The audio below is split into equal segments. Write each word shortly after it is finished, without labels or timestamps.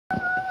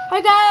Hi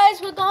guys,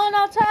 we're going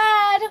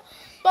outside.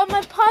 But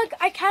my pug,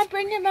 I can't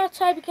bring him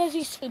outside because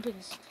he's sleeping.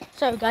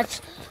 Sorry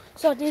guys.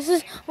 So this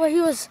is where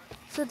he was.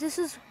 So this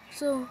is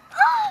so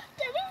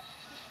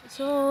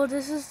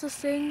this is the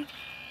thing.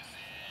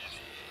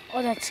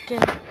 Oh, that's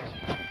scary.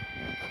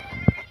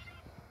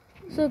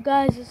 So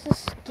guys, this is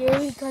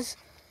scary because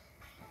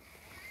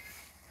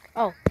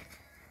oh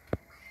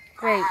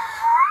wait,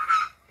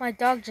 my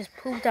dog just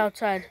pooped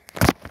outside.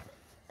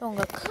 Don't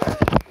look.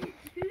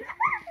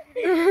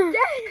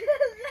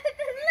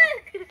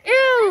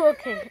 Ew,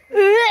 okay. Ew,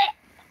 no,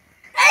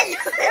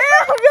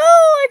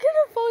 I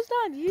couldn't post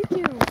on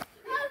YouTube.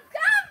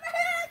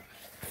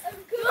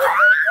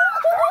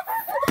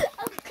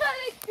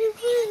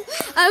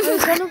 I'm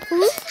gonna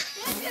poop.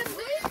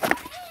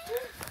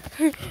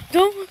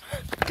 Don't,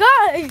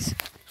 guys.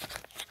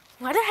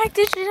 Why the heck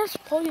did you just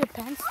pull your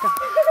pants down?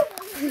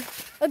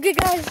 Okay,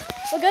 guys,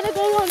 we're gonna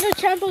go on the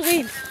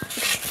trampoline.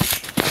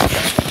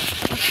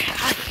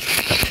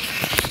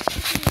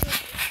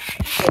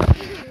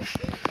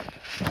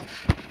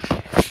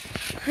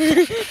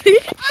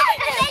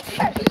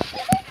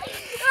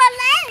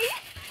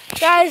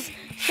 Guys,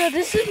 so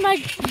this is my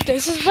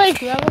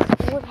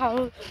grandma's old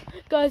house.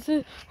 Guys,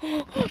 the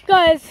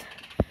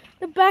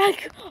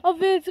back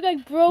of it's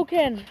like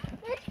broken.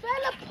 It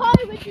fell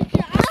apart with your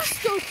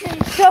ass okay.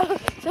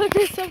 So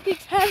there's something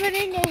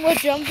happening and we're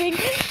jumping.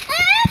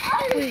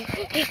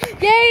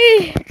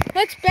 Yay!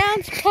 Let's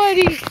bounce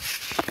party.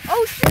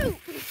 Oh shoot!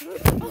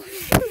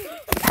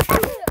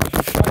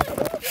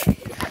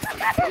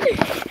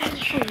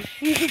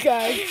 You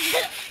guys.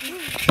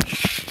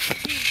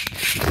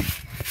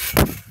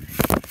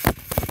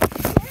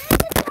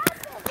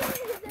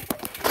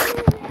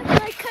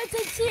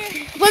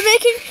 We're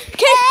making.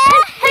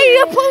 Hey,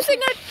 you're posting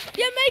a.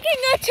 You're making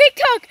a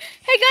TikTok.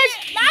 Hey guys,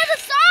 Lila,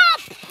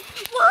 stop!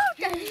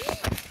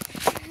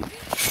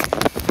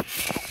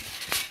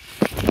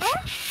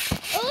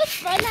 Oh, it's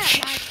fun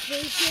at Las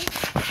Vegas.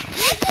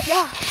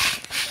 yeah.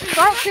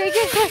 Las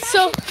Vegas was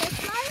so.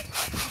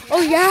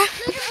 Oh yeah.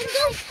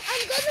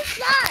 I'm gonna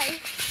fly.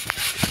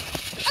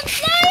 I'm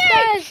flying!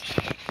 Guys.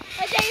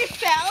 And then you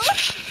fell.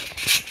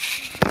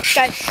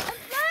 Guys.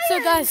 So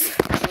guys,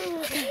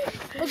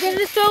 we're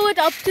gonna throw it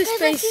up to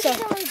space. So.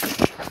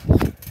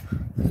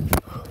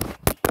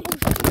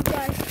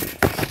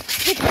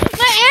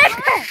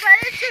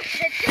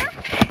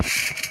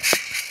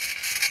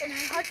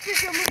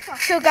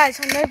 So guys,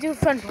 I'm gonna do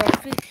front row.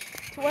 3,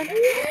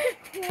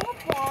 2,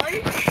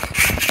 1.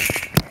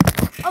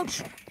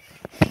 Ouch!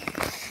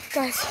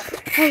 Guys,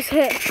 I was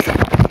hit.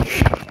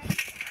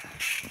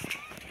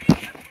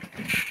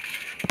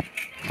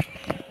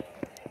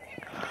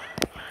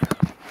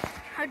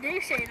 How do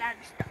you say that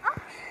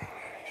stuff?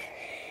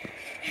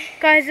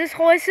 Guys, this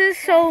horse is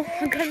so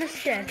I'm gonna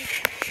stand.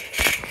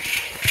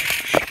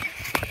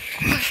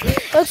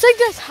 Looks like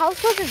this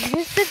house wasn't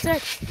used since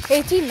like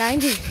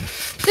 1890.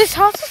 This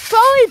house was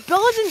probably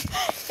built in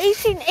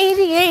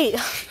 1888.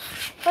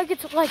 Like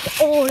it's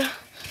like old.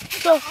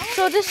 So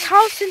this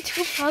house in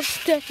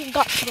 2010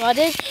 got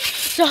flooded.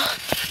 So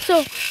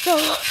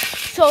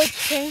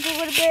it's changed a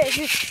little bit.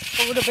 It's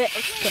a little bit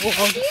so old.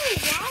 When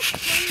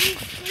you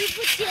sleep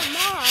with your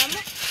mom,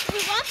 we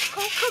watch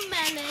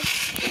Cocomelon.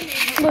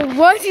 Wait,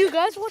 what? You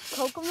guys watch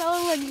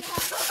Cocomelon when you...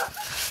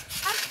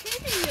 I'm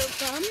kidding you,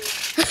 bum.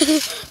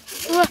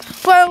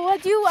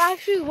 What do you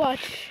actually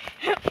watch?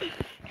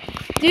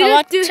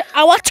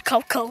 I watch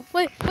Coco.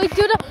 Wait, do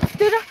the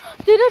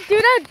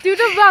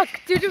rock.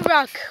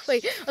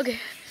 Wait,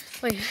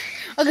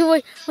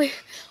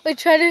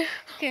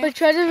 okay,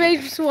 try to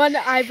raise one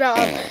eyebrow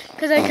up,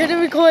 because I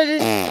couldn't record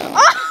it.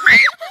 Oh!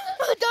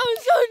 That was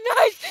so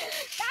nice!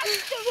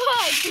 That's the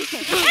rug.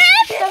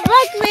 That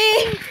bugged me!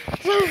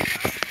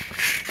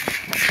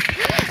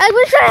 I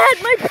wish I had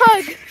my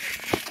pug,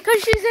 because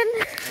she's in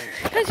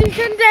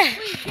there.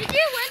 Wait, did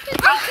you want to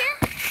take it?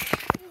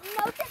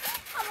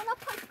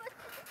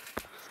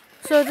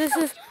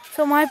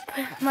 So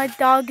my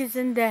dog is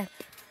in there,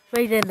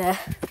 right in there.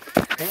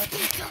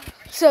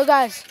 So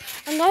guys,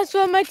 I'm gonna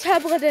throw my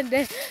tablet in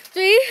there.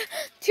 3,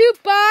 2,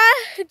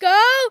 1,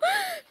 go!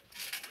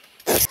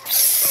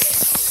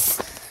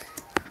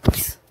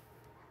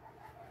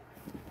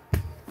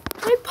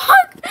 My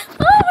pug!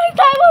 Oh my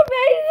God, we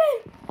made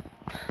it!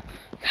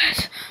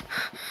 Guys,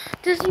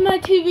 this is my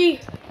TV.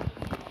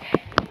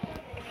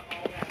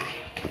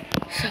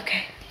 It's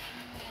okay.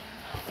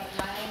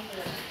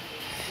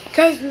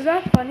 Guys, is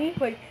that funny?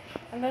 Wait,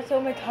 I'm gonna throw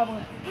my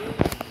tablet.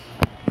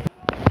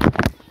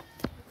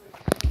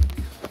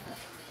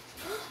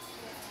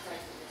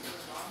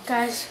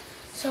 Guys,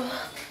 so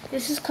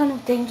this is kind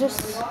of dangerous.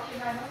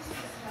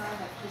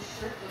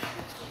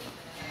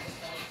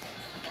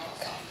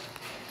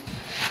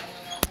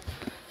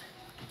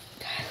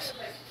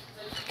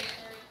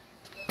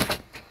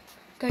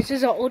 Guys, this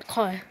is an old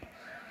car.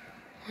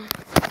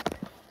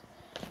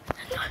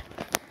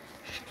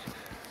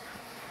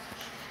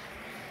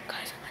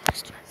 Guys, I'm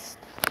distressed.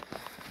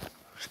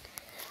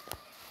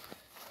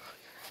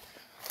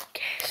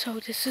 Okay, so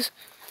this is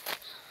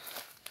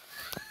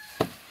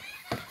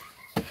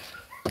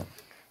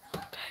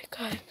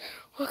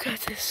Look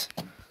at this.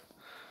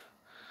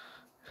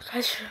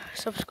 Guys,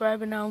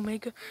 subscribe and I'll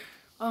make a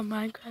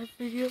Minecraft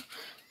video.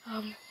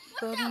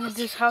 Building in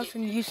this house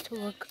and used to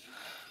look.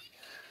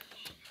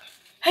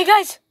 Hey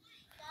guys!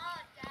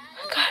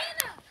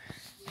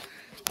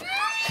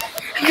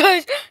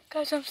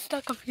 Guys, I'm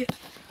stuck up here.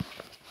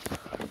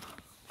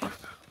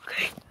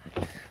 Okay.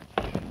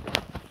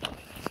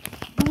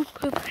 Bird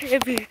poop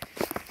everywhere.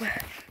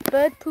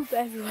 Bird poop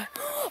everywhere.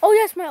 Oh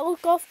yes, my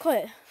old golf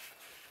cart.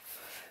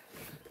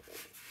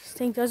 This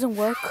thing doesn't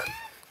work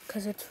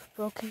because it's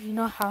broken. You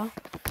know how?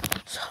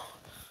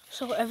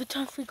 So every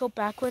time we go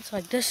backwards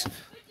like this,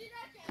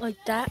 like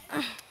that,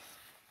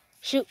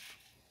 shoot,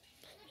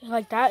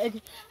 like that,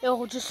 and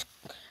it'll just.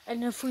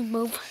 And if we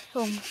move,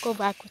 it'll go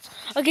backwards.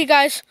 Okay,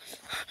 guys.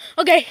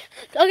 Okay,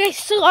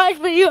 slide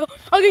video.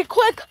 Okay,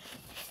 quick.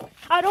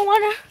 I don't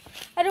wanna.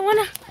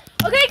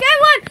 Okay,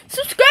 everyone,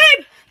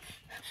 subscribe,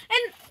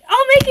 and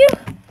I'll make you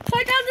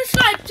slide down the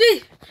slide.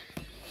 3,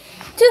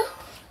 2,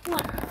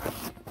 1.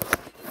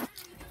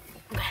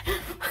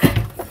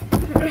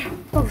 Okay.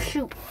 Oh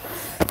shoot.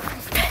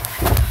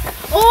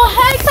 Oh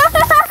hey.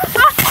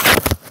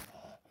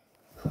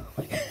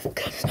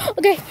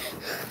 Okay.